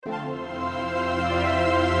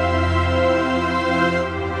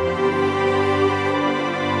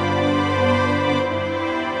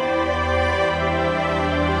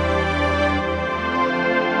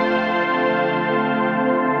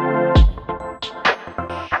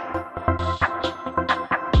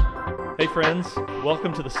friends.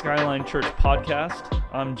 Welcome to the Skyline Church podcast.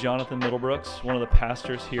 I'm Jonathan Middlebrooks, one of the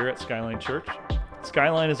pastors here at Skyline Church.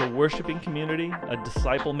 Skyline is a worshiping community, a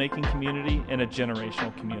disciple-making community, and a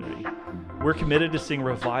generational community. We're committed to seeing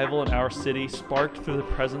revival in our city, sparked through the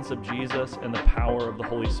presence of Jesus and the power of the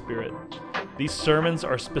Holy Spirit. These sermons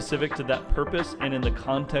are specific to that purpose and in the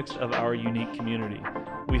context of our unique community.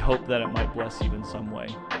 We hope that it might bless you in some way.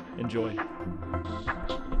 Enjoy.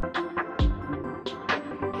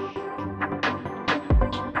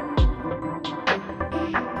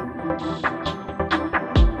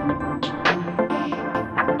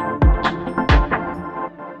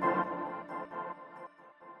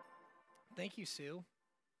 Thank you, Sue.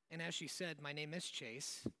 And as she said, my name is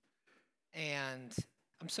Chase, and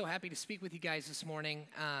I'm so happy to speak with you guys this morning.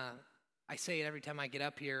 I say it every time I get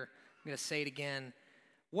up here. I'm going to say it again.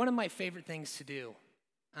 One of my favorite things to do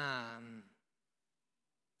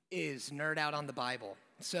is nerd out on the Bible.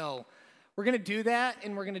 So we're going to do that,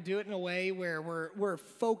 and we're going to do it in a way where we're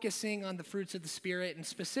focusing on the fruits of the Spirit, and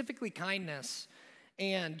specifically kindness.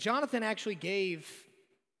 And Jonathan actually gave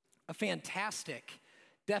a fantastic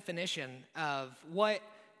definition of what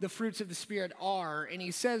the fruits of the Spirit are. And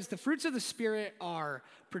he says the fruits of the Spirit are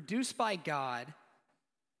produced by God,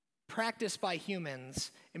 practiced by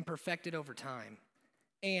humans, and perfected over time.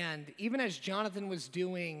 And even as Jonathan was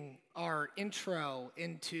doing our intro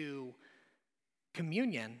into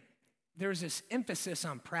communion, there's this emphasis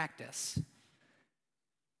on practice.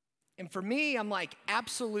 And for me, I'm like,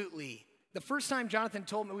 absolutely. The first time Jonathan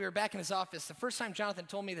told me, we were back in his office, the first time Jonathan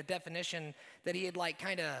told me the definition that he had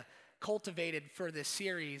kind of cultivated for this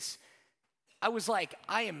series, I was like,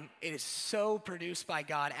 it is so produced by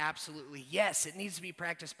God, absolutely. Yes, it needs to be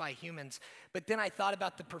practiced by humans. But then I thought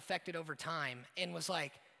about the perfected over time and was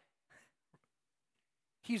like,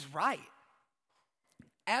 he's right.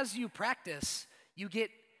 As you practice, you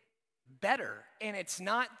get better. And it's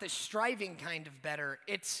not the striving kind of better,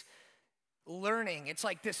 it's learning. It's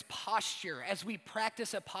like this posture. As we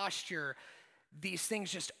practice a posture, these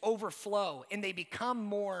things just overflow and they become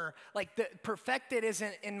more like the perfected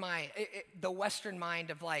isn't in the Western mind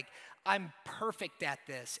of like, I'm perfect at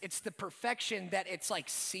this. It's the perfection that it's like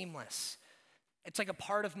seamless. It's like a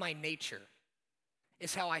part of my nature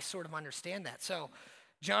is how I sort of understand that. So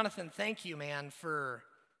Jonathan, thank you, man, for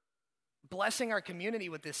blessing our community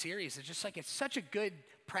with this series. It's just like, it's such a good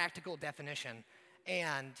practical definition.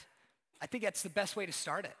 And I think that's the best way to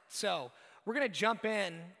start it. So we're going to jump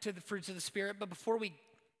in to the fruits of the Spirit, but before we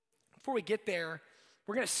get there,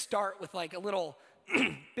 we're going to start with like a little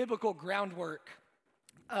biblical groundwork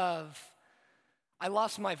of, I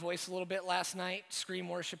lost my voice a little bit last night, scream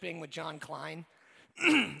worshiping with John Klein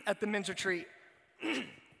at the men's retreat.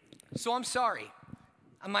 So I'm sorry.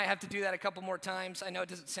 I might have to do that a couple more times. I know it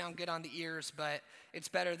doesn't sound good on the ears, but it's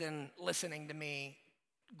better than listening to me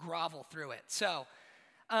grovel through it. So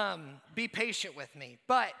be patient with me.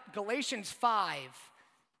 But Galatians 5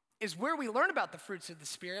 is where we learn about the fruits of the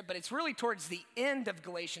Spirit, but it's really towards the end of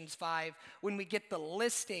Galatians 5 when we get the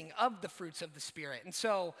listing of the fruits of the Spirit. And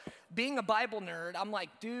so being a Bible nerd, I'm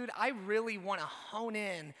like, dude, I really want to hone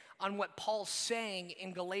in on what Paul's saying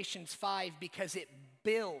in Galatians 5 because it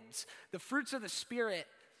builds. The fruits of the Spirit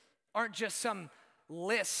aren't just some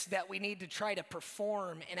lists that we need to try to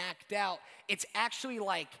perform and act out. It's actually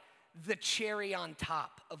like the cherry on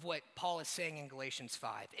top of what Paul is saying in Galatians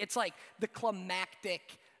 5. It's like the climactic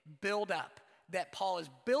buildup that Paul is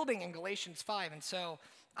building in Galatians 5. And so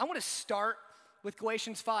I want to start with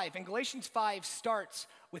Galatians 5. And Galatians 5 starts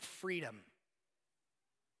with freedom.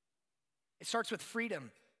 It starts with freedom.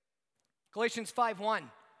 Galatians 5:1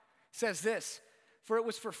 says this, "For it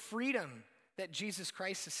was for freedom that Jesus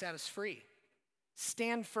Christ has set us free.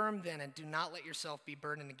 Stand firm then and do not let yourself be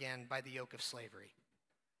burdened again by the yoke of slavery."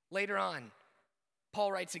 Later on,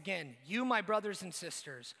 Paul writes again, "You, my brothers and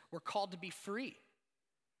sisters, were called to be free,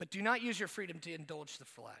 but do not use your freedom to indulge the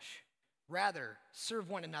flesh. Rather, serve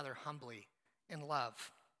one another humbly in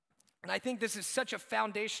love." And I think this is such a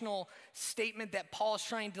foundational statement that Paul is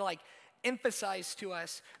trying to emphasize to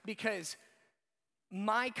us because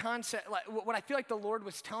my concept, what I feel like the Lord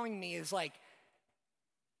was telling me is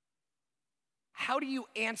how do you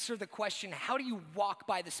answer the question, how do you walk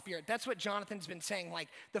by the Spirit? That's what Jonathan's been saying.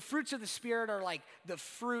 The fruits of the Spirit are the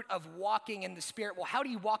fruit of walking in the Spirit. Well, how do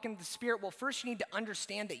you walk in the Spirit? Well, first you need to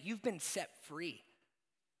understand that you've been set free.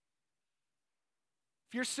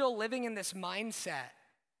 If you're still living in this mindset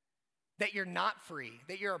that you're not free,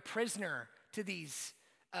 that you're a prisoner to these,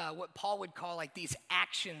 what Paul would call these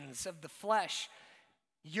actions of the flesh,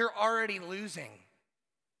 you're already losing.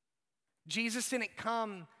 Jesus didn't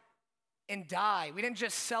come and die. We didn't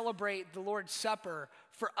just celebrate the Lord's Supper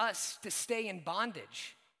for us to stay in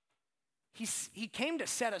bondage. He came to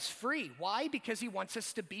set us free. Why? Because he wants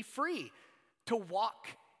us to be free, to walk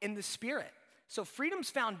in the Spirit. So freedom's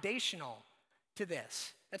foundational to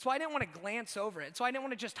this. That's why I didn't want to glance over it. So I didn't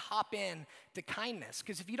want to just hop in to kindness,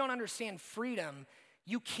 because if you don't understand freedom,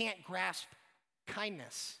 you can't grasp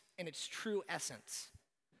kindness in its true essence.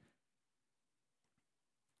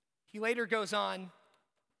 He later goes on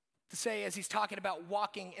to say, as he's talking about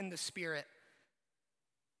walking in the Spirit,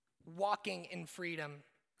 walking in freedom,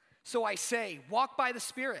 so I say, walk by the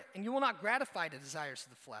Spirit, and you will not gratify the desires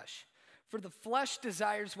of the flesh. For the flesh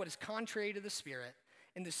desires what is contrary to the Spirit,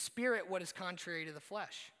 and the Spirit what is contrary to the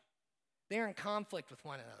flesh. They are in conflict with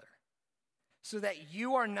one another, so that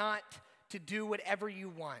you are not to do whatever you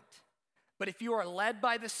want. But if you are led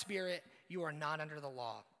by the Spirit, you are not under the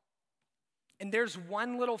law. And there's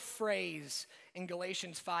one little phrase in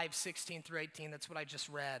Galatians 5:16 through 18, that's what I just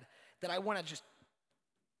read, that I want to just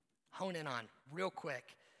hone in on real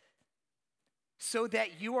quick. So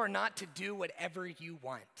that you are not to do whatever you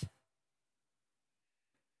want.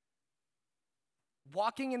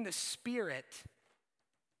 Walking in the Spirit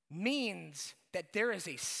means that there is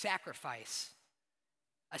a sacrifice,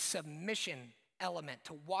 a submission element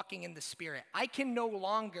to walking in the Spirit. I can no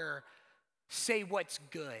longer say what's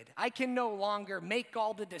good. I can no longer make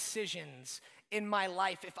all the decisions in my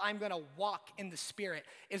life if I'm going to walk in the Spirit.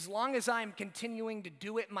 As long as I'm continuing to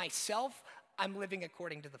do it myself, I'm living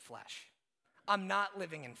according to the flesh. I'm not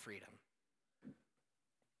living in freedom.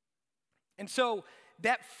 And so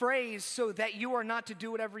that phrase, so that you are not to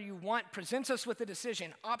do whatever you want, presents us with a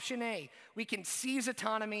decision. Option A, we can seize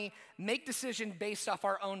autonomy, make decisions based off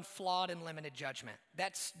our own flawed and limited judgment.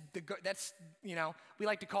 That's we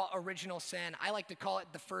like to call it original sin. I like to call it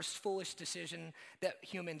the first foolish decision that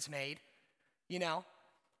humans made.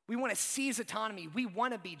 We want to seize autonomy. We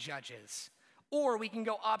want to be judges. Or we can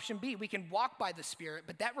go option B. We can walk by the Spirit,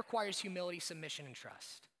 but that requires humility, submission, and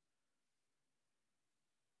trust.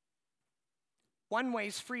 One way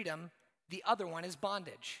is freedom, the other one is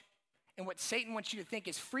bondage. And what Satan wants you to think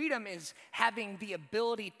is freedom is having the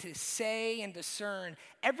ability to say and discern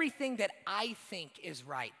everything that I think is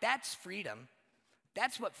right. That's freedom.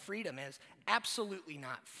 That's what freedom is. Absolutely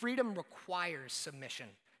not. Freedom requires submission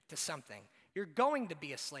to something. You're going to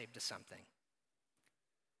be a slave to something.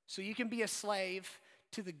 So you can be a slave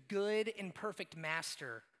to the good and perfect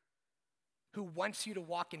master who wants you to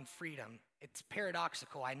walk in freedom. It's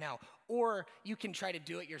paradoxical, I know. Or you can try to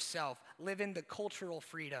do it yourself, live in the cultural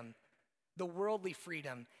freedom, the worldly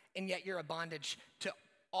freedom, and yet you're a bondage to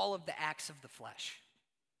all of the acts of the flesh,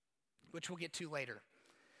 which we'll get to later.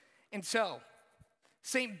 And so,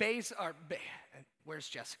 where's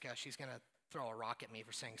Jessica? She's going to throw a rock at me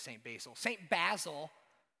for saying St. Basil. St. Basil,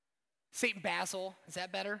 is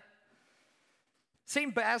that better?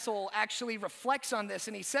 St. Basil actually reflects on this,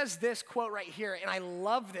 and he says this quote right here, and I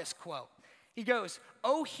love this quote. He goes,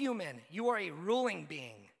 "O human, you are a ruling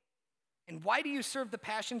being, and why do you serve the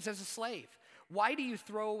passions as a slave? Why do you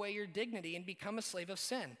throw away your dignity and become a slave of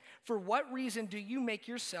sin? For what reason do you make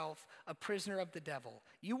yourself a prisoner of the devil?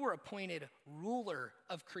 You were appointed ruler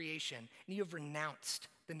of creation, and you have renounced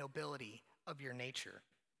the nobility of your nature."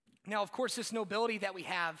 Now, of course, this nobility that we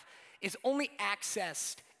have is only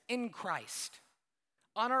accessed in Christ.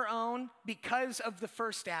 On our own, because of the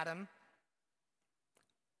first Adam,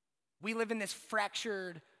 we live in this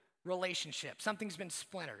fractured relationship. Something's been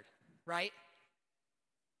splintered, right?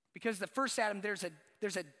 Because the first Adam, there's a,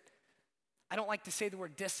 I don't like to say the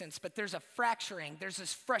word distance, but there's a fracturing. There's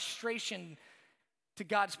this frustration to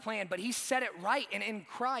God's plan, but he set it right. And in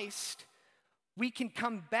Christ, we can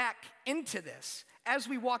come back into this. As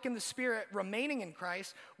we walk in the Spirit, remaining in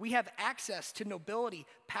Christ, we have access to nobility,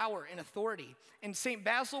 power, and authority. And St.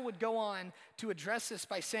 Basil would go on to address this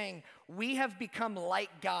by saying, we have become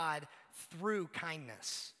like God through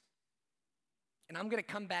kindness. And I'm going to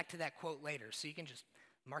come back to that quote later, so you can just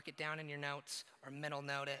mark it down in your notes or mental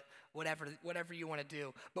note it, whatever you want to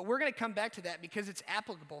do. But we're going to come back to that because it's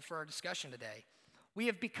applicable for our discussion today. We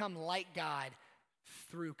have become like God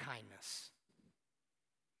through kindness.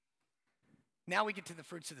 Now we get to the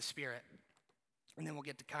fruits of the Spirit, and then we'll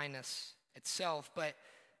get to kindness itself. But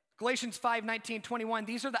Galatians 5:19-21,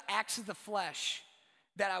 these are the acts of the flesh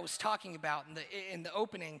that I was talking about in the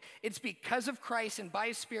opening. It's because of Christ and by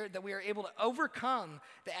his Spirit that we are able to overcome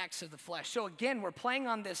the acts of the flesh. So again, we're playing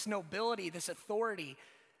on this nobility, this authority.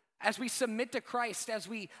 As we submit to Christ, as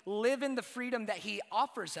we live in the freedom that he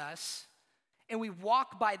offers us, and we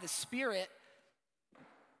walk by the Spirit,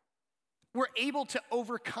 We're able to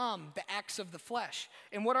overcome the acts of the flesh.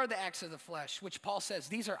 And what are the acts of the flesh? Which Paul says,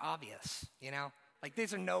 these are obvious, Like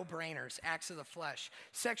these are no-brainers, acts of the flesh.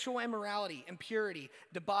 Sexual immorality, impurity,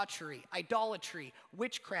 debauchery, idolatry,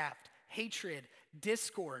 witchcraft, hatred,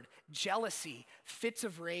 discord, jealousy, fits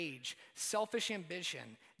of rage, selfish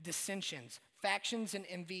ambition, dissensions, factions and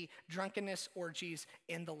envy, drunkenness, orgies,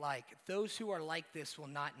 and the like. Those who are like this will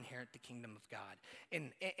not inherit the kingdom of God.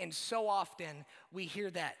 And so often we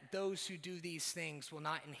hear that those who do these things will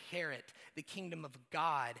not inherit the kingdom of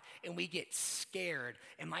God, and we get scared.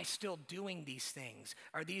 Am I still doing these things?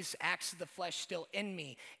 Are these acts of the flesh still in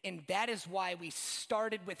me? And that is why we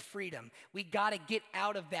started with freedom. We got to get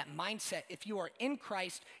out of that mindset. If you are in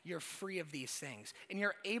Christ, you're free of these things, and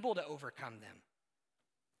you're able to overcome them.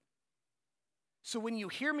 So when you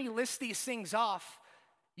hear me list these things off,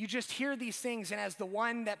 you just hear these things, and as the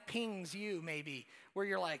one that pings you maybe, where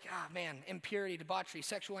you're like, man, impurity, debauchery,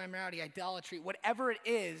 sexual immorality, idolatry, whatever it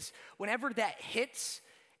is, whenever that hits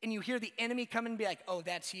and you hear the enemy come and be like, oh,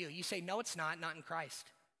 that's you. You say, no, it's not in Christ.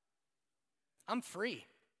 I'm free.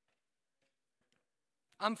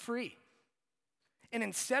 I'm free. And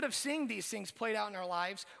instead of seeing these things played out in our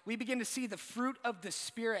lives, we begin to see the fruit of the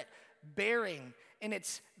Spirit bearing. And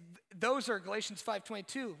those are Galatians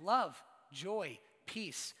 5:22, love, joy,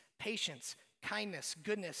 peace, patience, kindness,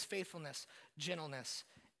 goodness, faithfulness, gentleness,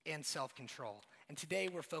 and self-control. And today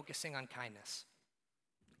we're focusing on kindness.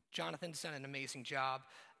 Jonathan's done an amazing job.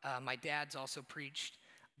 My dad's also preached,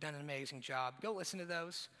 done an amazing job. Go listen to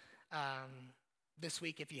those this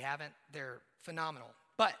week if you haven't. They're phenomenal.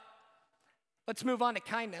 But let's move on to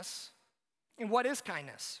kindness. And what is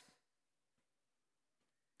kindness?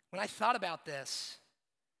 When I thought about this,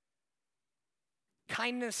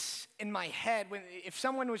 kindness in my head, if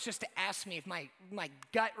someone was just to ask me, if my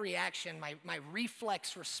gut reaction, my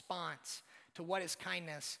reflex response to what is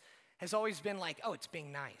kindness has always been like, oh, it's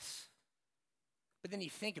being nice. But then you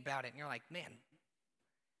think about it and you're like, man,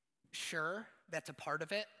 sure, that's a part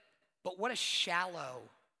of it, but what a shallow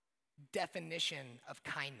definition of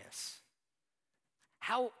kindness.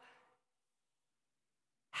 How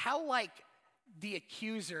like the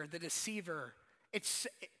accuser, the deceiver,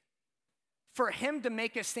 for him to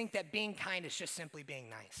make us think that being kind is just simply being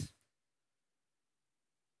nice.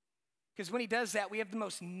 Because when he does that, we have the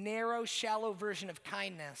most narrow, shallow version of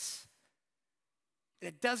kindness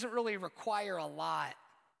that doesn't really require a lot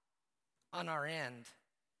on our end,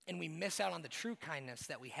 and we miss out on the true kindness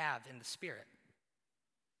that we have in the Spirit.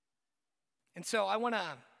 And so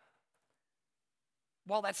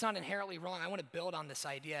while that's not inherently wrong, I want to build on this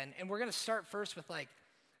idea. And we're going to start first with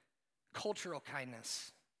cultural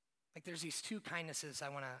kindness. There's these two kindnesses I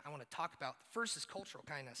want to talk about. The first is cultural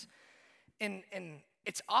kindness. And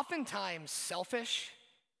it's oftentimes selfish.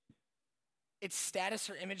 It's status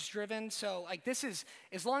or image driven. So this is,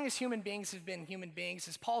 as long as human beings have been human beings,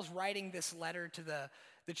 as Paul's writing this letter to the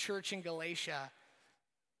church in Galatia,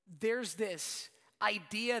 there's this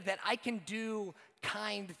idea that I can do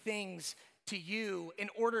kind things to you in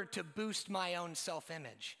order to boost my own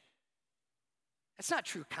self-image. That's not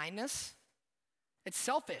true kindness. It's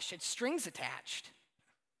selfish. It's strings attached.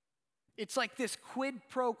 It's like this quid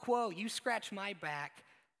pro quo. You scratch my back,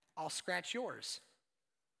 I'll scratch yours.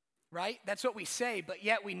 Right? That's what we say, but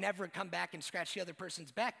yet we never come back and scratch the other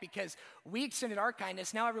person's back because we extended our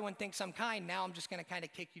kindness. Now everyone thinks I'm kind. Now I'm just going to kind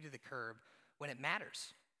of kick you to the curb when it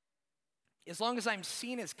matters. As long as I'm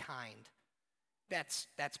seen as kind, that's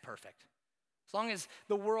perfect. As long as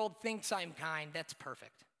the world thinks I'm kind, that's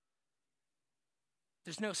perfect.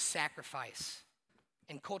 There's no sacrifice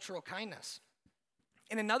in cultural kindness.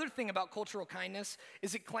 And another thing about cultural kindness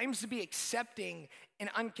is it claims to be accepting and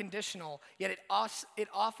unconditional, yet it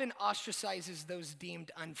often ostracizes those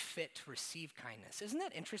deemed unfit to receive kindness. Isn't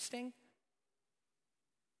that interesting?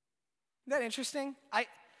 Isn't that interesting?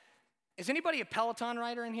 Is anybody a Peloton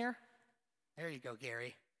rider in here? There you go,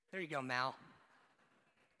 Gary. There you go, Mal.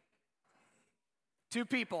 2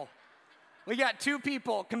 people. We got 2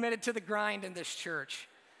 people committed to the grind in this church.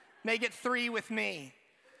 Make it 3 with me.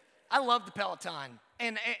 I love the Peloton.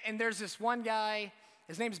 And there's this one guy,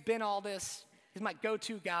 his name's Ben Aldis. He's my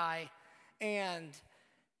go-to guy. And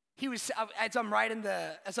he was, as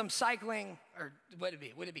I'm cycling, or would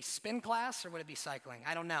it be spin class or would it be cycling?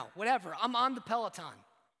 I don't know. Whatever. I'm on the Peloton.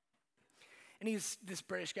 And he's this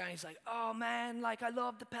British guy, and he's like, oh man, I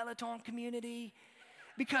love the Peloton community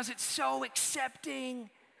because it's so accepting.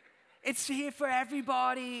 It's here for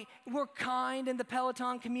everybody. We're kind in the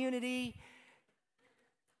Peloton community.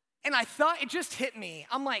 And I thought, it just hit me.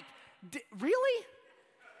 I'm like, really?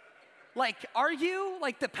 Are you?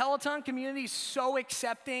 The Peloton community is so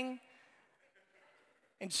accepting?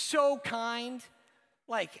 and so kind.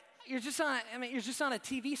 Like, you're just on a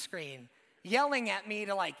TV screen yelling at me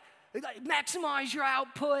to like maximize your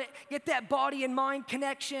output, get that body and mind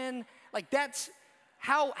connection. Like, that's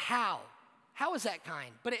how is that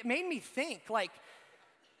kind? But it made me think,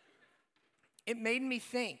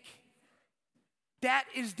 that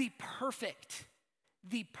is the perfect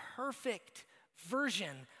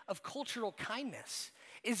version of cultural kindness,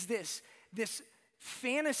 is this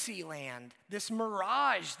fantasy land, this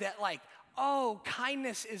mirage that like, oh,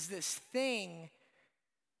 kindness is this thing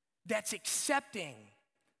that's accepting.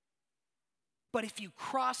 But if you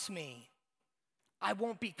cross me, I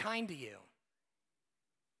won't be kind to you.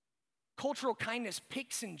 Cultural kindness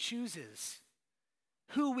picks and chooses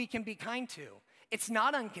who we can be kind to. It's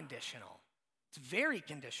not unconditional. It's very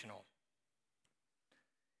conditional.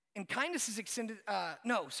 And kindness is extended,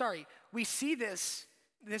 we see this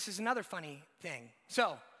is another funny thing.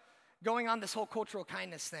 So, going on this whole cultural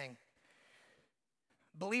kindness thing,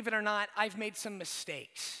 believe it or not, I've made some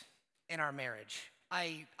mistakes in our marriage.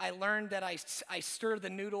 I learned that I stir the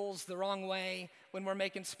noodles the wrong way when we're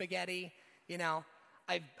making spaghetti. You know,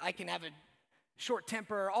 I can have a short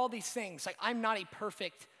temper, all these things. Like, I'm not a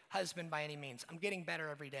perfect husband by any means. I'm getting better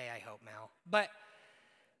every day, I hope, Mal. But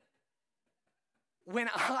when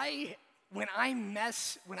I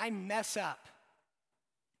mess up,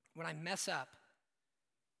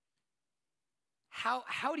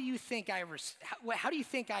 how do you think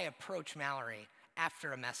I approach Mallory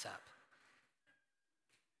after a mess up?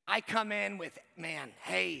 I come in with,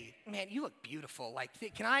 hey, you look beautiful. Like,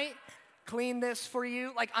 can I clean this for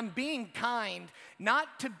you? Like, I'm being kind,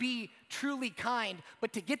 not to be truly kind,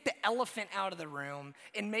 but to get the elephant out of the room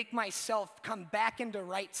and make myself come back into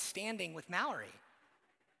right standing with Mallory,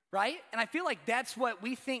 right? And I feel like that's what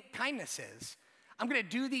we think kindness is. I'm gonna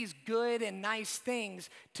do these good and nice things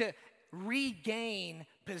to regain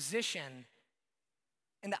position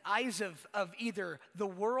in the eyes of either the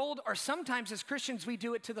world, or sometimes as Christians, we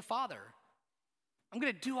do it to the Father. I'm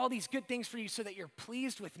gonna do all these good things for you so that you're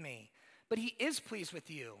pleased with me. But he is pleased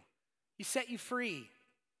with you. He set you free.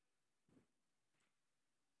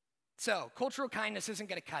 So, cultural kindness isn't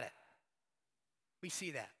gonna cut it. We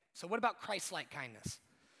see that. So what about Christ-like kindness?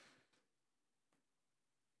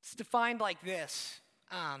 It's defined like this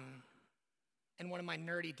in one of my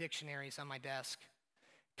nerdy dictionaries on my desk.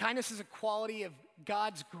 Kindness is a quality of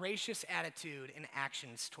God's gracious attitude and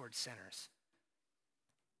actions towards sinners.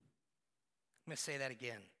 I'm going to say that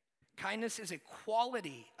again. Kindness is a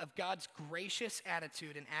quality of God's gracious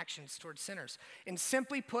attitude and actions towards sinners. And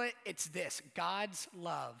simply put, it's this: God's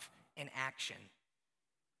love in action.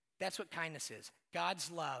 That's what kindness is. God's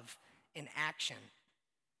love in action.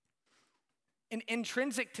 And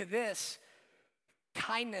intrinsic to this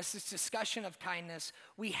kindness, this discussion of kindness,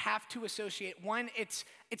 we have to associate, one, it's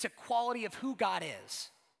a quality of who God is.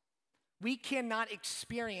 We cannot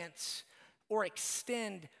experience or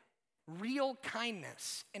extend real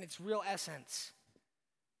kindness in its real essence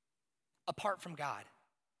apart from God.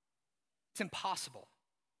 It's impossible.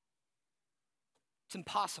 It's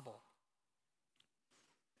impossible.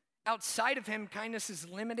 Outside of him, kindness is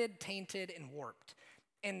limited, tainted, and warped.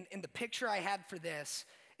 And the picture I had for this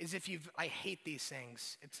is I hate these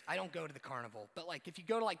things. I don't go to the carnival, but like if you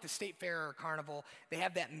go to like the State Fair or Carnival, they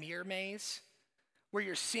have that mirror maze where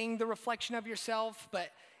you're seeing the reflection of yourself, but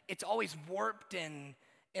it's always warped and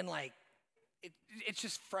like it's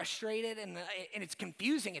just frustrated and it's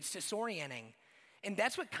confusing, it's disorienting. And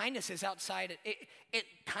that's what kindness is outside. It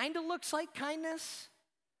kind of looks like kindness,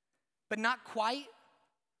 but not quite.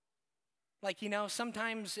 Like,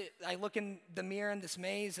 sometimes I look in the mirror in this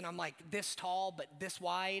maze and I'm like this tall, but this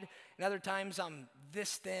wide. And other times I'm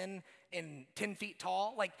this thin and 10 feet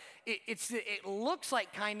tall. Like, it looks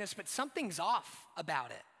like kindness, but something's off about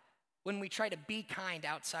it when we try to be kind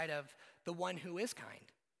outside of the one who is kind.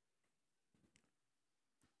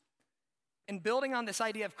 And building on this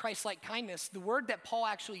idea of Christ-like kindness, the word that Paul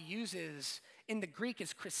actually uses in the Greek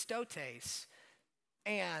is Christotes.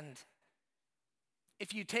 And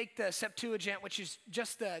if you take the Septuagint, which is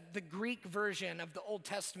just the Greek version of the Old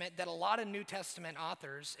Testament that a lot of New Testament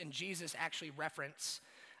authors and Jesus actually reference.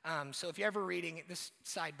 So if you're ever reading, this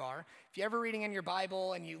sidebar, if you're ever reading in your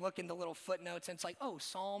Bible and you look in the little footnotes and it's like, oh,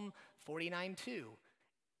 Psalm 49:2.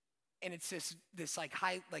 And it's this like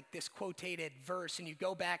this quotated verse, and you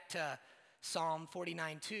go back to Psalm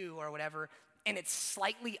 49:2 or whatever, and it's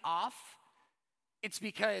slightly off. It's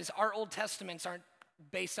because our Old Testaments aren't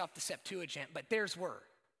based off the Septuagint, but theirs were.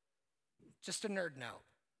 Just a nerd note.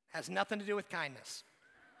 Has nothing to do with kindness.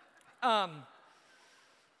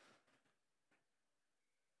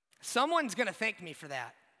 Someone's gonna thank me for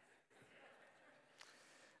that.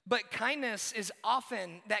 But kindness is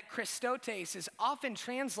often, that Christotes is often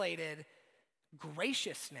translated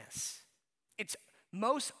graciousness. It's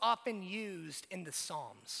most often used in the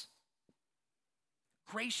Psalms.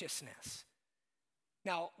 Graciousness.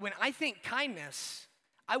 Now, when I think kindness,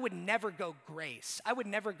 I would never go grace. I would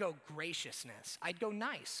never go graciousness. I'd go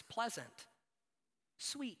nice, pleasant,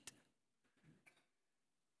 sweet.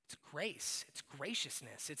 It's grace. It's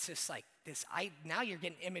graciousness. It's just like this. Now you're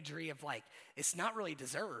getting imagery of like, it's not really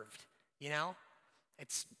deserved, you know?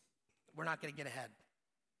 We're not going to get ahead.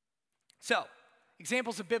 So,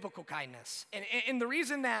 examples of biblical kindness. And the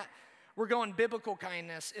reason that we're going biblical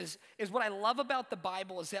kindness is what I love about the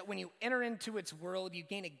Bible is that when you enter into its world, you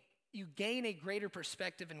gain a greater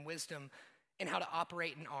perspective and wisdom in how to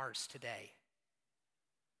operate in ours today.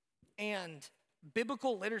 And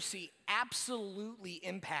biblical literacy absolutely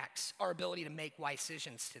impacts our ability to make wise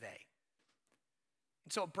decisions today.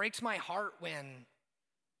 And so it breaks my heart when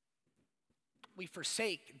we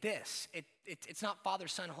forsake this. It's not Father,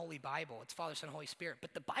 Son, Holy Bible. It's Father, Son, Holy Spirit.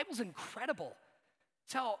 But the Bible's incredible.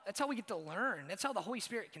 That's how we get to learn. That's how the Holy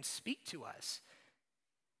Spirit can speak to us.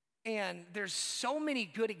 And there's so many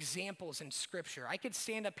good examples in Scripture. I could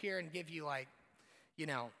stand up here and give you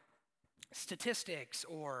statistics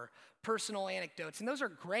or personal anecdotes, and those are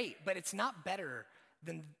great, but it's not better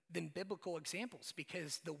than biblical examples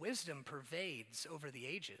because the wisdom pervades over the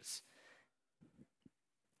ages.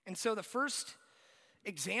 And so the first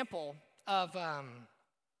example of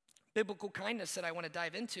biblical kindness that I want to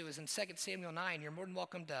dive into is in 2 Samuel 9. You're more than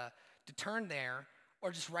welcome to turn there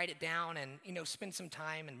or just write it down and spend some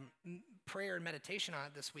time and prayer and meditation on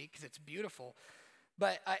it this week because it's beautiful.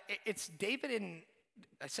 But it's David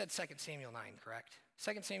I said 2 Samuel 9, correct?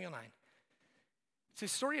 2 Samuel 9. It's the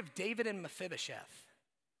story of David and Mephibosheth.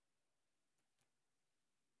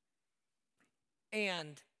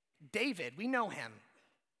 And David, we know him.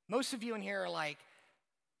 Most of you in here are like,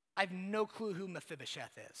 I have no clue who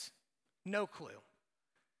Mephibosheth is. No clue.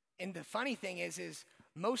 And the funny thing is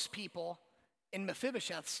most people in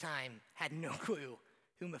Mephibosheth's time had no clue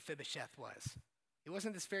who Mephibosheth was. He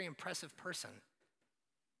wasn't this very impressive person.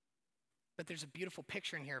 But there's a beautiful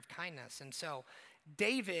picture in here of kindness. And so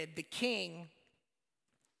David, the king,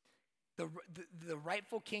 the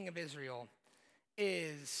rightful king of Israel,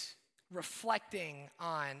 is reflecting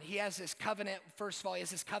on, he has this covenant, first of all, he has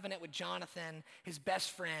this covenant with Jonathan, his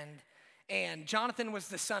best friend. And Jonathan was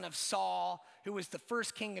the son of Saul, who was the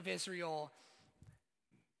first king of Israel.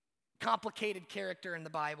 Complicated character in the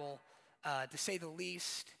Bible, to say the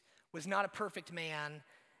least, was not a perfect man.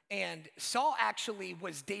 And Saul actually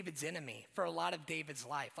was David's enemy for a lot of David's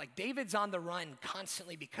life. Like David's on the run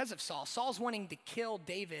constantly because of Saul. Saul's wanting to kill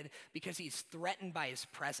David because he's threatened by his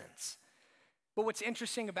presence. But what's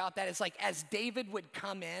interesting about that is like as David would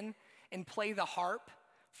come in and play the harp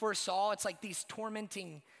for Saul, it's like these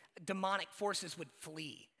tormenting demonic forces would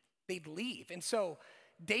flee. They'd leave. And so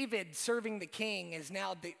David serving the king is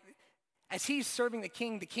now, as he's serving the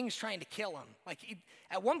king's trying to kill him. Like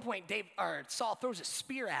at one point, Saul throws a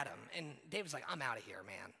spear at him, and David's like, I'm out of here,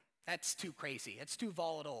 man. That's too crazy. That's too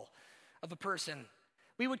volatile of a person.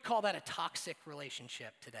 We would call that a toxic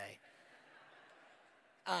relationship today.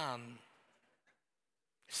 If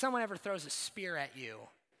someone ever throws a spear at you,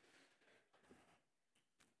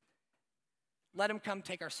 let them come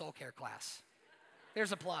take our soul care class.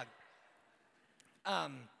 There's a plug.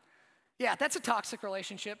 Yeah, that's a toxic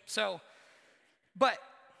relationship. But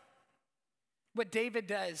what David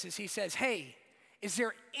does is he says, hey, is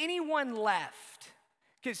there anyone left?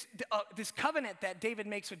 Because this covenant that David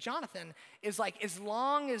makes with Jonathan is like, as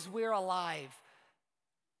long as we're alive,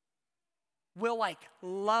 we'll like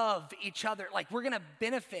love each other. Like we're going to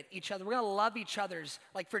benefit each other. We're going to love each other's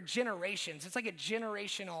like for generations. It's like a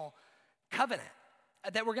generational covenant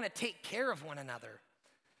that we're going to take care of one another.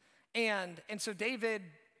 And so David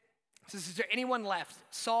says, is there anyone left?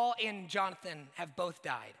 Saul and Jonathan have both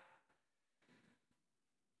died.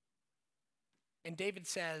 And David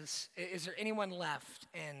says, is there anyone left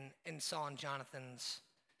in Saul and Jonathan's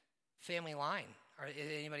family line? Or is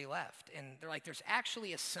anybody left? And they're like, there's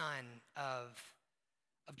actually a son of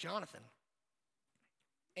Jonathan.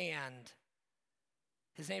 And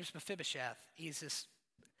his name's Mephibosheth. He's this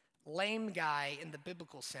lame guy in the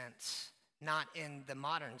biblical sense, not in the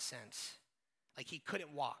modern sense. Like he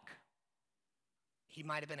couldn't walk. He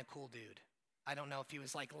might have been a cool dude. I don't know if he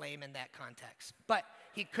was like lame in that context. But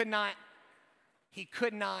he could not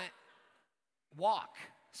walk.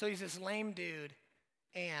 So he's this lame dude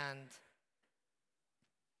and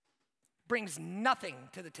brings nothing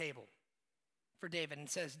to the table for David and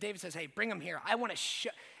David says, hey, bring him here. I want to show,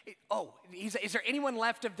 is there anyone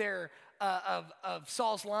left of of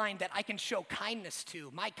Saul's line that I can show kindness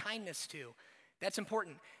to, my kindness to? That's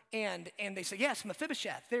important. And they say, yes,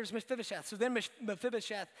 Mephibosheth. There's Mephibosheth. So then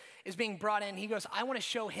Mephibosheth is being brought in. He goes, I want to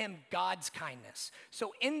show him God's kindness.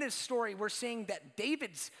 So in this story, we're seeing that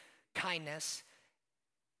David's kindness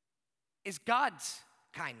is God's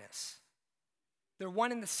kindness. They're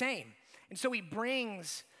one and the same. And so he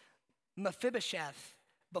brings Mephibosheth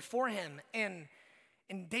before him, and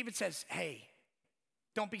David says, hey,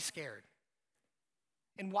 don't be scared.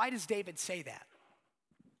 And why does David say that?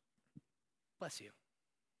 Bless you.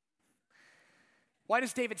 Why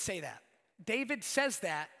does David say that? David says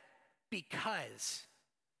that because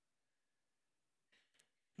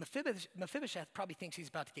Mephibosheth probably thinks he's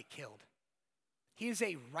about to get killed. He is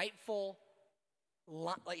a rightful,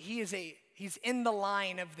 he's in the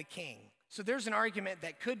line of the king. So there's an argument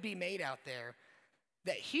that could be made out there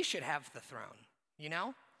that he should have the throne, you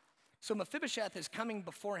know? So Mephibosheth is coming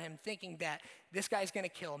before him thinking that this guy's going to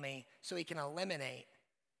kill me so he can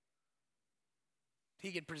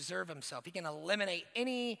preserve himself. He can eliminate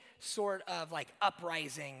any sort of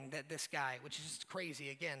uprising that this guy, which is just crazy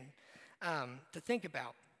again to think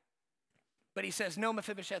about. But he says, no,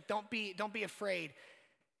 Mephibosheth, don't be afraid.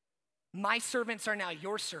 My servants are now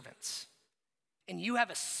your servants, and you have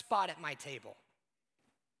a spot at my table.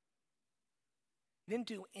 You didn't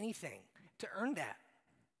do anything to earn that,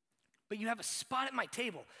 but you have a spot at my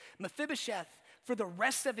table. Mephibosheth, for the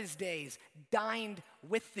rest of his days, dined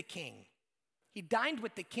with the king. He dined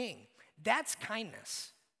with the king. That's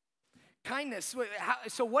kindness. Kindness,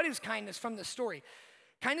 so what is kindness from the story?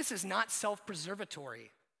 Kindness is not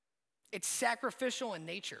self-preservatory. It's sacrificial in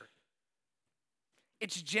nature.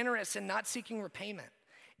 It's generous and not seeking repayment.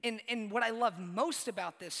 And what I love most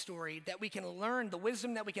about this story that we can learn, the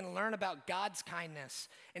wisdom that we can learn about God's kindness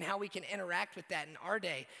and how we can interact with that in our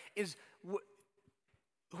day is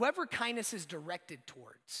whoever kindness is directed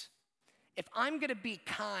towards. If I'm going to be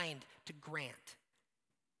kind to Grant,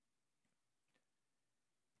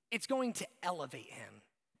 it's going to elevate him.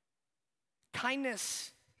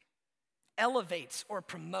 Kindness elevates or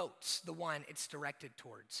promotes the one it's directed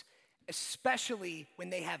towards, especially when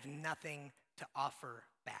they have nothing to offer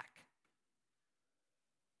back.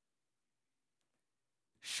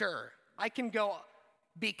 Sure, I can go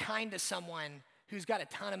be kind to someone who's got a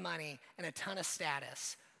ton of money and a ton of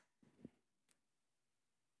status.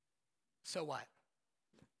 So what?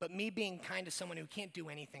 But me being kind to someone who can't do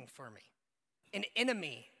anything for me, an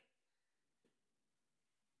enemy,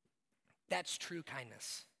 that's true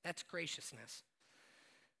kindness. That's graciousness.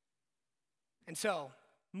 And so,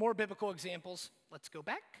 more biblical examples. Let's go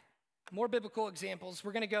back. More biblical examples.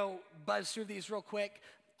 We're going to go buzz through these real quick.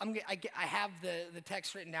 I have the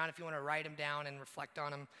text written down if you want to write them down and reflect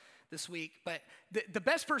on them this week. But the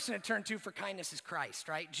best person to turn to for kindness is Christ,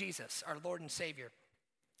 right? Jesus, our Lord and Savior.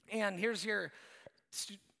 And here's your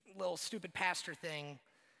little stupid pastor thing.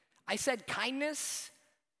 I said kindness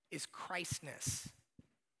is Christness.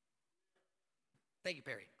 Thank you,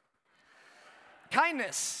 Perry.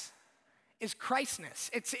 Kindness is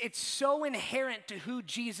Christness. It's so inherent to who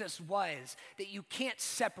Jesus was that you can't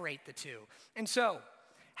separate the two. And so,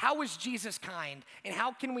 how was Jesus kind? And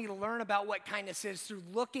how can we learn about what kindness is through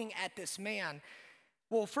looking at this man?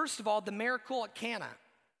 Well, first of all, the miracle at Cana,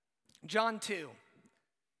 John 2.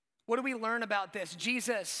 What do we learn about this?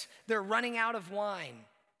 Jesus, they're running out of wine.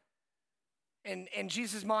 And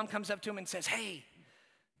Jesus' mom comes up to him and says, hey,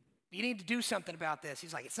 you need to do something about this.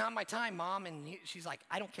 He's like, it's not my time, Mom. And she's like,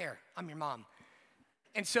 I don't care. I'm your mom.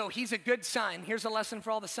 And so he's a good son. Here's a lesson for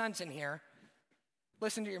all the sons in here.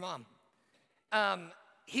 Listen to your mom.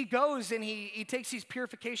 He goes and he takes these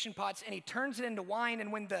purification pots and he turns it into wine. And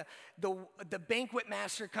when the banquet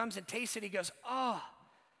master comes and tastes it, he goes, oh,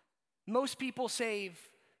 most people save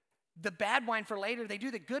the bad wine for later. They do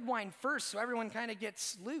the good wine first, so everyone kind of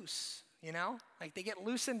gets loose. You know, like they get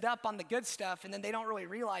loosened up on the good stuff and then they don't really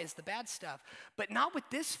realize the bad stuff. But not with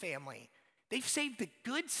this family. They've saved the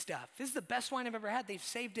good stuff. This is the best wine I've ever had. They've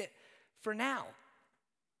saved it for now.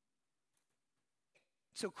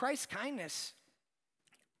 So Christ's kindness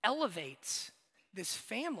elevates this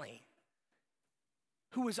family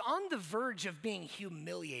who was on the verge of being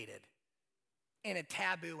humiliated in a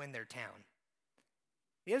taboo in their town.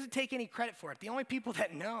 He doesn't take any credit for it. The only people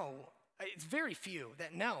that know, it's very few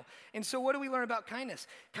that know. And so what do we learn about kindness?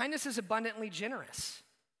 Kindness is abundantly generous.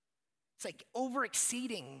 It's like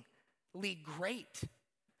over-exceedingly great.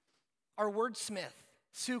 Our wordsmith,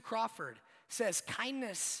 Sue Crawford, says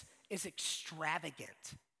kindness is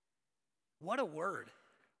extravagant. What a word.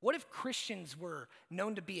 What if Christians were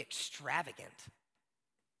known to be extravagant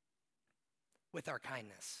with our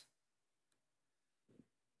kindness?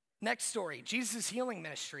 Next story, Jesus' healing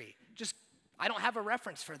ministry. I don't have a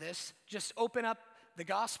reference for this. Just open up the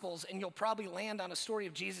Gospels and you'll probably land on a story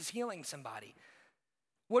of Jesus healing somebody.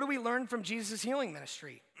 What do we learn from Jesus' healing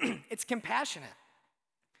ministry? It's compassionate.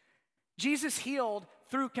 Jesus healed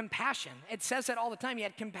through compassion. It says that all the time. He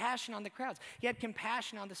had compassion on the crowds. He had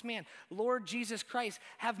compassion on this man. Lord Jesus Christ,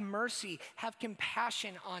 have mercy, have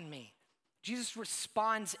compassion on me. Jesus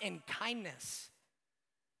responds in kindness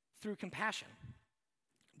through compassion.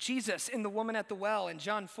 Jesus in the woman at the well in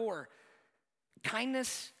John 4,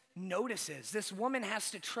 kindness notices. This woman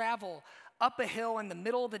has to travel up a hill in the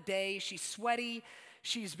middle of the day. She's sweaty.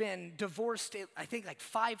 She's been divorced, I think, like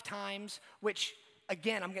 5 times, which,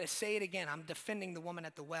 again, I'm going to say it again. I'm defending the woman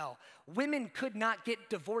at the well. Women could not get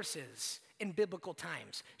divorces in biblical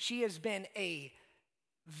times. She has been a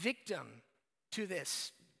victim to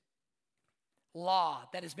this law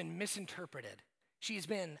that has been misinterpreted. She's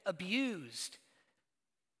been abused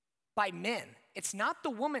by men. It's not the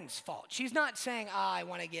woman's fault. She's not saying, I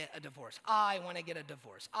want to get a divorce. I want to get a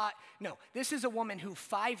divorce. No, this is a woman who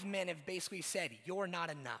 5 men have basically said, you're not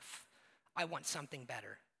enough. I want something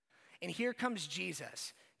better. And here comes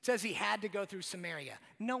Jesus. It says he had to go through Samaria.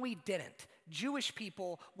 No, he didn't. Jewish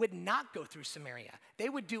people would not go through Samaria. They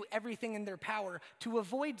would do everything in their power to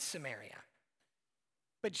avoid Samaria.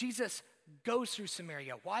 But Jesus goes through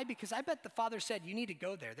Samaria. Why? Because I bet the Father said, you need to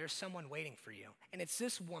go there. There's someone waiting for you. And it's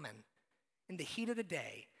this woman in the heat of the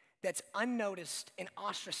day that's unnoticed and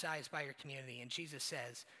ostracized by your community. And Jesus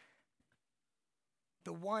says,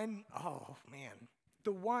 the one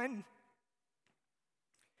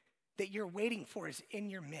that you're waiting for is in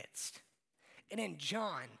your midst. And in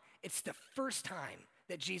John, it's the first time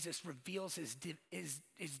that Jesus reveals his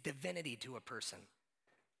divinity to a person,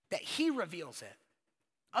 that he reveals it.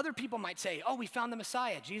 Other people might say, we found the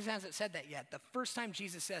Messiah. Jesus hasn't said that yet. The first time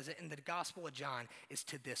Jesus says it in the Gospel of John is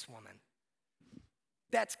to this woman.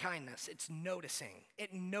 That's kindness. It's noticing.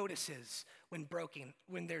 It notices when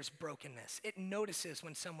there's brokenness. It notices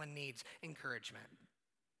when someone needs encouragement.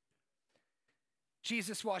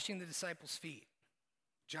 Jesus washing the disciples' feet,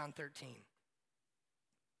 John 13.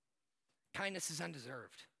 Kindness is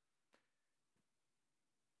undeserved.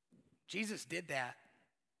 Jesus did that,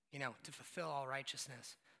 to fulfill all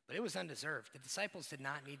righteousness, but it was undeserved. The disciples did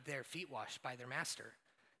not need their feet washed by their master.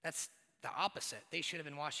 That's the opposite. They should have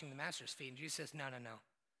been washing the master's feet. And Jesus says, no.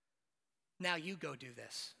 Now you go do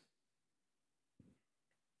this.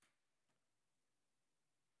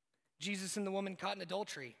 Jesus and the woman caught in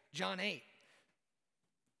adultery, John 8.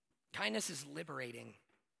 Kindness is liberating.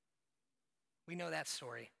 We know that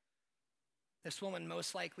story. This woman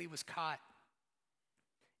most likely was caught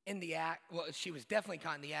in the act. Well, she was definitely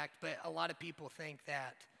caught in the act, but a lot of people think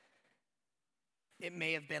that it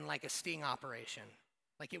may have been like a sting operation.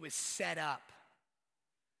 Like it was set up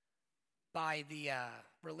by the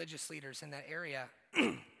religious leaders in that area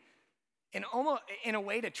and almost in a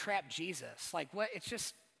way to trap Jesus. It's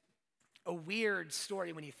just a weird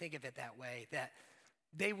story when you think of it that way, that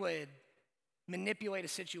they would manipulate a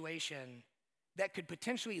situation that could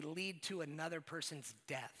potentially lead to another person's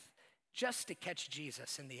death just to catch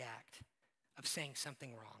Jesus in the act of saying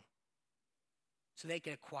something wrong so they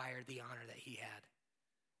could acquire the honor that he had.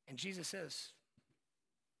 And Jesus says,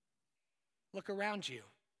 look around you.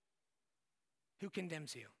 Who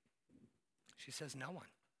condemns you? She says, no one.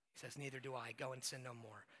 He says, neither do I. Go and sin no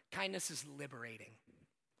more. Kindness is liberating.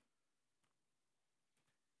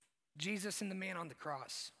 Jesus and the man on the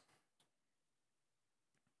cross.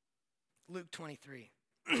 Luke 23.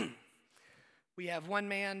 We have one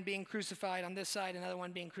man being crucified on this side, another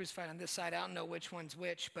one being crucified on this side. I don't know which one's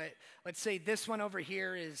which, but let's say this one over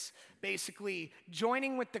here is basically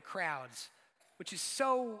joining with the crowds, which is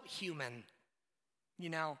so human,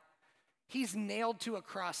 He's nailed to a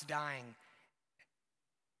cross dying,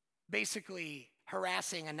 basically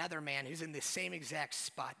harassing another man who's in the same exact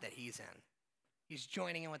spot that he's in. He's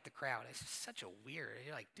joining in with the crowd. It's such a weird,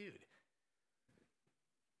 you're like, dude,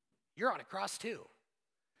 you're on a cross too.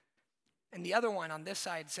 And the other one on this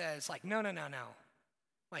side says, no.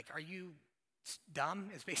 Like, are you dumb?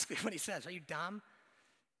 Is basically what he says. Are you dumb?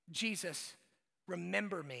 Jesus,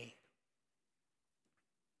 remember me.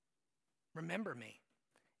 Remember me.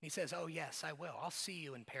 And he says, oh, yes, I will. I'll see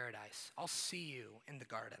you in paradise. I'll see you in the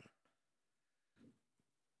garden.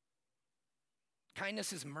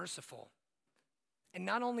 Kindness is merciful. And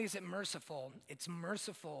not only is it merciful, it's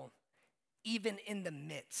merciful even in the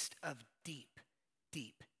midst of deep,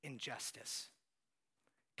 deep injustice.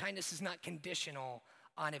 Kindness is not conditional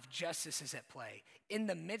on if justice is at play. In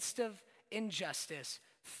the midst of injustice,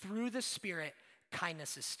 through the Spirit,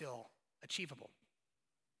 kindness is still achievable.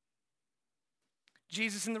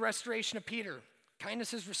 Jesus in the restoration of Peter,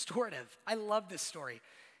 kindness is restorative. I love this story.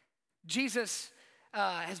 Jesus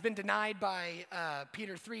has been denied by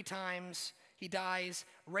Peter 3 times. He dies,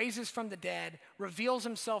 raises from the dead, reveals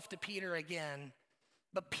himself to Peter again,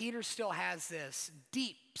 but Peter still has this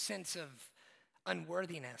deep sense of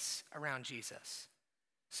unworthiness around Jesus.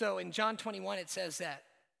 So in John 21, it says that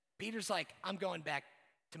Peter's like, I'm going back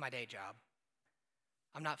to my day job.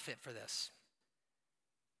 I'm not fit for this.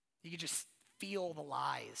 You could just feel the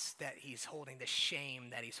lies that he's holding, the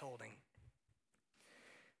shame that he's holding.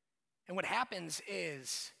 And what happens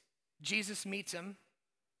is Jesus meets him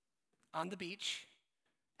on the beach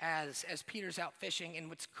as Peter's out fishing. And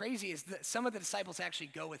what's crazy is that some of the disciples actually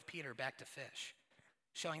go with Peter back to fish,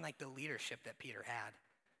 showing like the leadership that Peter had,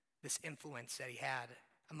 this influence that he had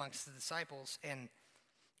amongst the disciples. And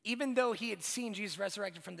even though he had seen Jesus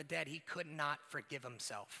resurrected from the dead, he could not forgive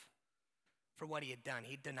himself for what he had done.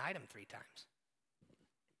 He denied him 3 times.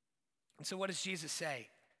 And so what does Jesus say?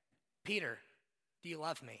 Peter, do you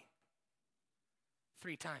love me?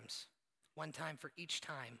 3 times. 1 time for each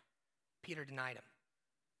time Peter denied him.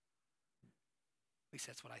 At least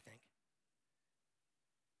that's what I think.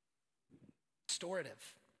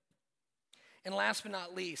 Restorative. And last but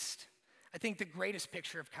not least, I think the greatest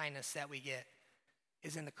picture of kindness that we get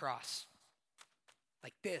is in the cross.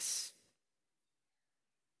 Like this,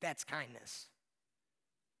 that's kindness.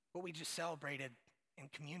 What we just celebrated in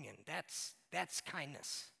communion, that's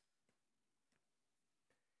kindness.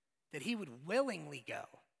 That he would willingly go.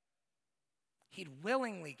 He'd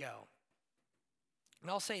willingly go. And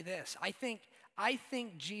I'll say this, I think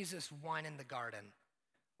Jesus won in the garden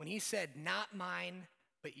when he said, not mine,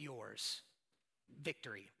 but yours.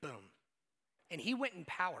 Victory, boom. And he went in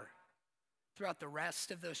power throughout the rest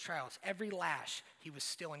of those trials. Every lash, he was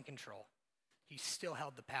still in control. He still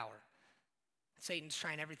held the power. Satan's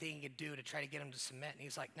trying everything he could do to try to get him to submit. And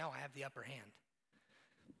he's like, no, I have the upper hand.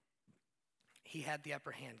 He had the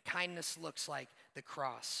upper hand. Kindness looks like the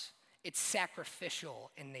cross. It's sacrificial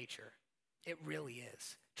in nature. It really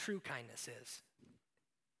is. True kindness is.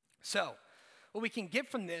 So, what we can get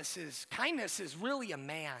from this is kindness is really a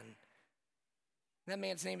man. That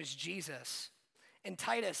man's name is Jesus. And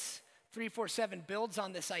Titus 3:4-7 builds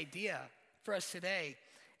on this idea for us today.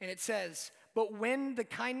 And it says, but when the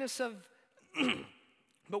kindness and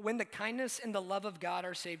the love of God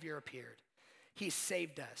our Savior appeared, he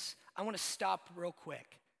saved us. I want to stop real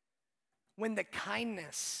quick. When the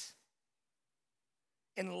kindness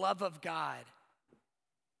and love of God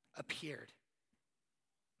appeared,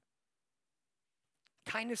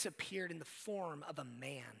 kindness appeared in the form of a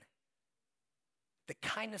man. The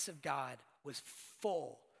kindness of God was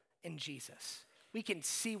full in Jesus. We can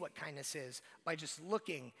see what kindness is by just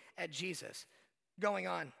looking at Jesus. Going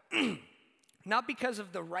on, not because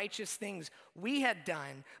of the righteous things we had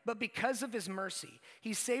done, but because of his mercy.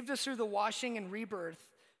 He saved us through the washing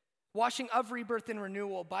of rebirth and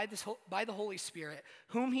renewal by the Holy Spirit,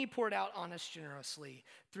 whom he poured out on us generously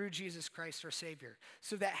through Jesus Christ our Savior,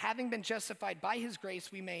 so that having been justified by his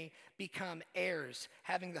grace, we may become heirs,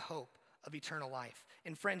 having the hope of eternal life.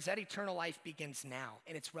 And friends, that eternal life begins now,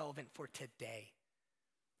 and it's relevant for today.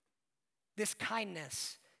 This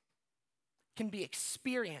kindness can be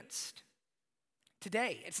experienced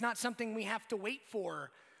today. It's not something we have to wait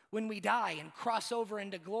for when we die and cross over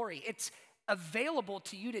into glory. It's available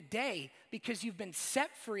to you today because you've been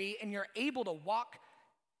set free and you're able to walk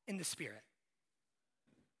in the Spirit.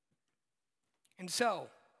 And so,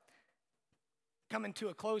 coming to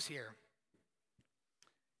a close here,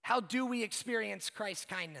 how do we experience Christ's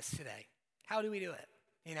kindness today? How do we do it?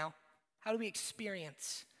 How do we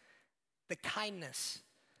experience the kindness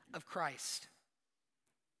of Christ?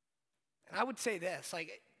 And I would say this,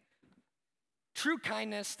 true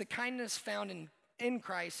kindness, the kindness found in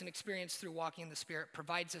Christ and experienced through walking in the Spirit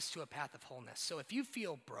provides us to a path of wholeness. So if you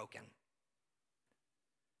feel broken,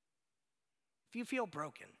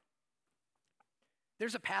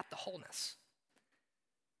 there's a path to wholeness.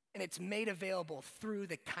 And it's made available through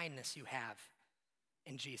the kindness you have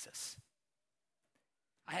in Jesus.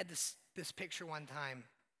 I had this picture one time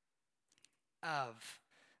of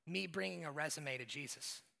me bringing a resume to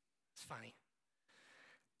Jesus. It's funny.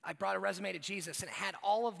 I brought a resume to Jesus and it had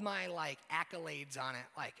all of my accolades on it.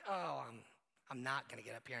 I'm not going to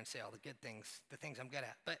get up here and say all the good things, the things I'm good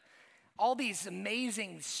at. But all these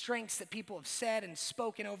amazing strengths that people have said and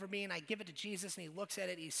spoken over me, and I give it to Jesus and he looks at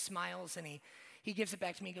it, he smiles, and he gives it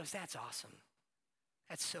back to me. He goes, that's awesome.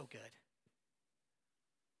 That's so good.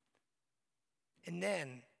 And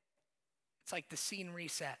then it's like the scene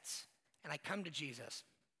resets, and I come to Jesus.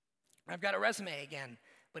 I've got a resume again,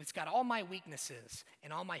 but it's got all my weaknesses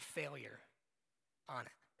and all my failure on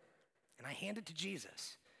it. And I hand it to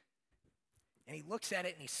Jesus. And he looks at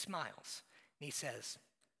it and he smiles. And he says,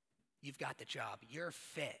 "You've got the job. You're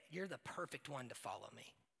fit. You're the perfect one to follow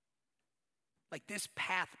me." Like this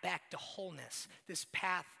path back to wholeness, this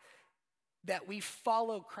path that we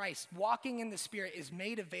follow Christ, walking in the Spirit, is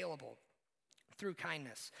made available through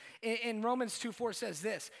kindness. In Romans 2:4 says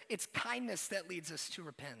this, it's kindness that leads us to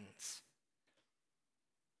repentance,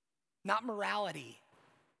 not morality.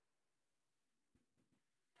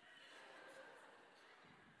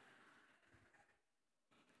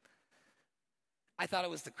 I thought it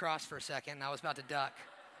was the cross for a second, and I was about to duck.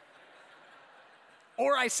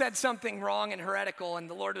 Or I said something wrong and heretical, and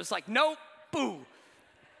the Lord was like, "Nope, boo."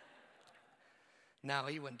 No,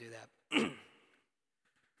 he wouldn't do that.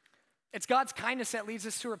 It's God's kindness that leads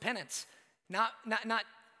us to repentance, not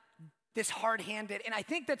this hard-handed. And I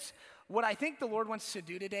think that's what I think the Lord wants to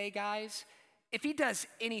do today, guys. If he does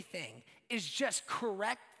anything, is just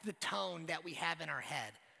correct the tone that we have in our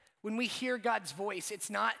head. When we hear God's voice, it's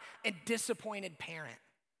not a disappointed parent.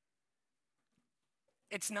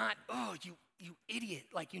 It's not, "Oh, you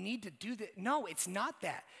idiot, like you need to do that." No, it's not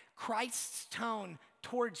that. Christ's tone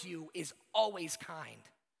towards you is always kind.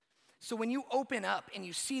 So when you open up and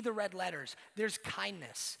you see the red letters, there's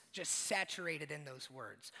kindness just saturated in those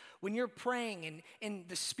words. When you're praying and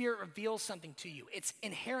the Spirit reveals something to you, it's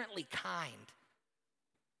inherently kind.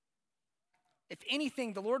 If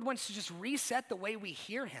anything, the Lord wants to just reset the way we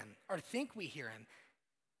hear him or think we hear him.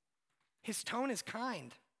 His tone is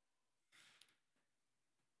kind.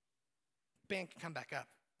 Ben can come back up.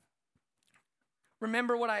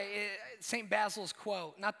 Remember what St. Basil's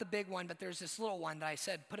quote, not the big one, but there's this little one that I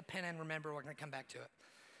said, put a pen in, remember, we're going to come back to it.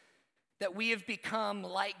 That we have become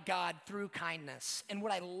like God through kindness. And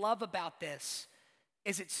what I love about this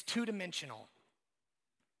is it's two-dimensional.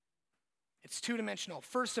 It's two-dimensional.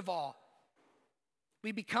 First of all,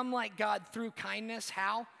 we become like God through kindness.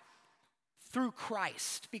 How? Through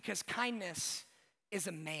Christ, because kindness is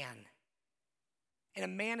a man. And a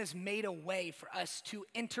man has made a way for us to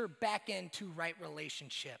enter back into right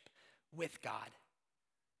relationship with God.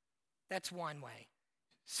 That's one way.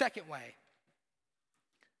 Second way,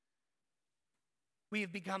 we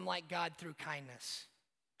have become like God through kindness.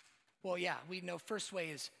 Well, yeah, we know first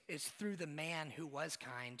way is through the man who was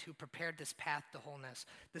kind, who prepared this path to wholeness.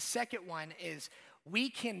 The second one is we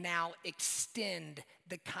can now extend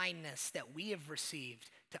the kindness that we have received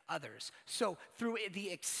to others. So through the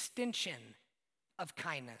extension of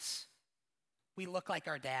kindness, we look like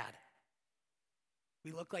our dad.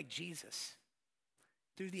 We look like Jesus.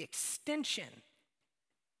 Through the extension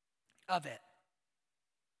of it,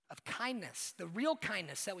 of kindness, the real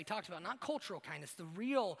kindness that we talked about, not cultural kindness, the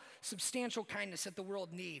real substantial kindness that the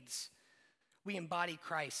world needs, we embody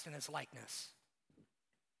Christ in his likeness.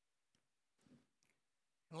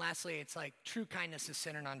 And lastly, it's like true kindness is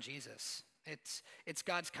centered on Jesus. It's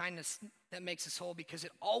God's kindness that makes us whole because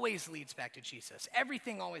it always leads back to Jesus.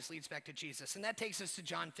 Everything always leads back to Jesus. And that takes us to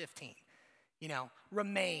John 15.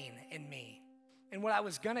 Remain in me. And what I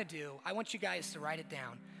was going to do, I want you guys to write it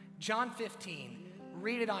down. John 15,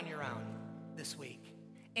 read it on your own this week.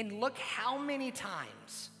 And look how many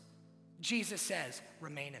times Jesus says,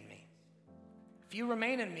 "Remain in me." If you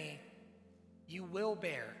remain in me, you will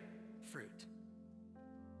bear fruit.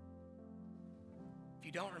 If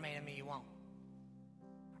you don't remain in me, you won't.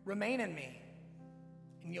 Remain in me,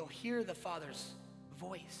 and you'll hear the Father's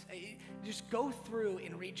voice. Just go through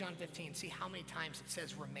and read John 15, see how many times it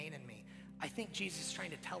says, "Remain in me." I think Jesus is trying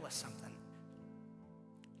to tell us something.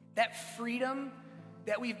 That freedom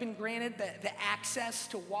that we've been granted, the access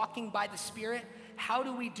to walking by the Spirit, how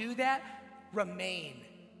do we do that? Remain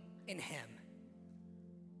in him.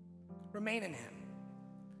 Remain in him.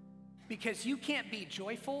 Because you can't be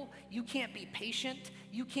joyful, you can't be patient,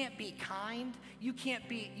 you can't be kind, you can't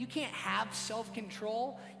have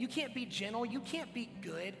self-control, you can't be gentle, you can't be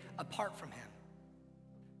good apart from him.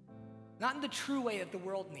 Not in the true way that the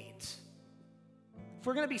world needs. If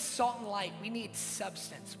we're gonna be salt and light, we need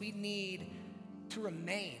substance. We need to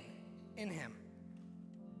remain in him.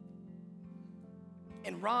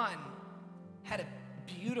 And Ron had a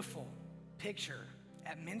beautiful picture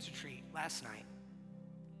at Men's Retreat last night.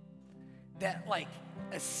 That like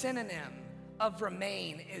a synonym of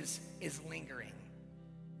remain is lingering.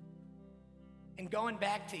 And going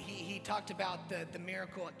back to, he talked about the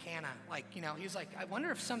miracle at Cana. He was like, I wonder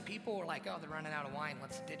if some people were like, "Oh, they're running out of wine,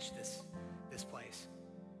 let's ditch this place."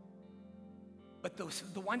 But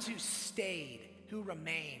the ones who stayed, who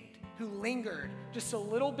remained, who lingered just a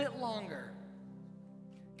little bit longer,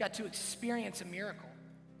 got to experience a miracle.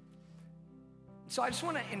 So I just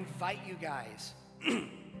want to invite you guys,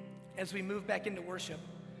 as we move back into worship,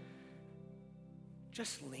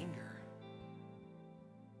 just linger.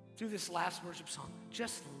 Through this last worship song,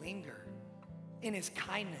 just linger in his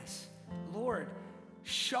kindness. Lord,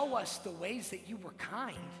 show us the ways that you were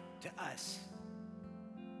kind to us.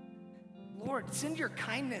 Lord, send your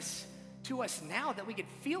kindness to us now that we could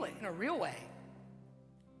feel it in a real way.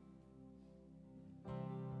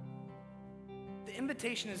 The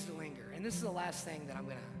invitation is to linger. And this is the last thing that I'm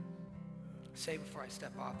going to say before I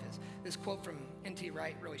step off is this quote from N.T.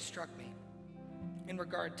 Wright really struck me in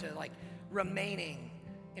regard to like remaining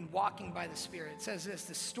and walking by the Spirit. It says this: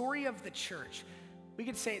 the story of the church, we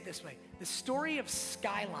could say it this way, the story of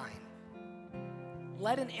Skyline,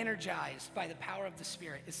 led and energized by the power of the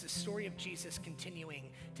Spirit, is the story of Jesus continuing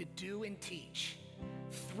to do and teach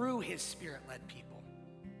through his Spirit-led people.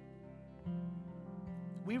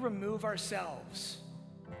 We remove ourselves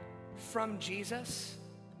from Jesus,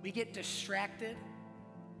 we get distracted.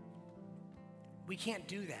 We can't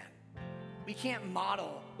do that. We can't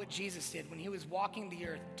model what Jesus did when he was walking the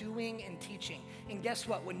earth, doing and teaching. And guess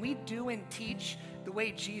what? When we do and teach the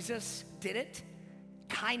way Jesus did it,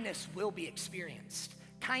 kindness will be experienced.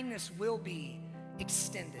 Kindness will be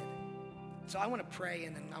extended. So I want to pray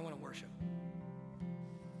and then I want to worship.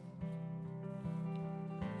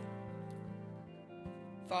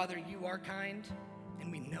 Father, you are kind,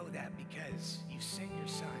 and we know that because you sent your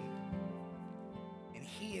Son, and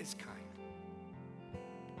he is kind.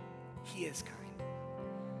 He is kind.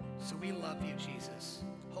 So we love you, Jesus.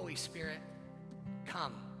 Holy Spirit,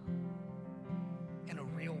 come in a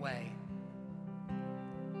real way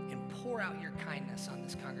and pour out your kindness on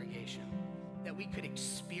this congregation, that we could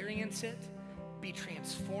experience it, be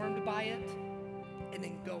transformed by it, and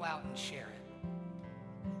then go out and share it.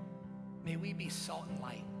 May we be salt and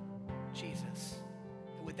light, Jesus.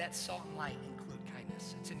 And would that salt and light include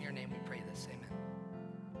kindness? It's in your name we pray this.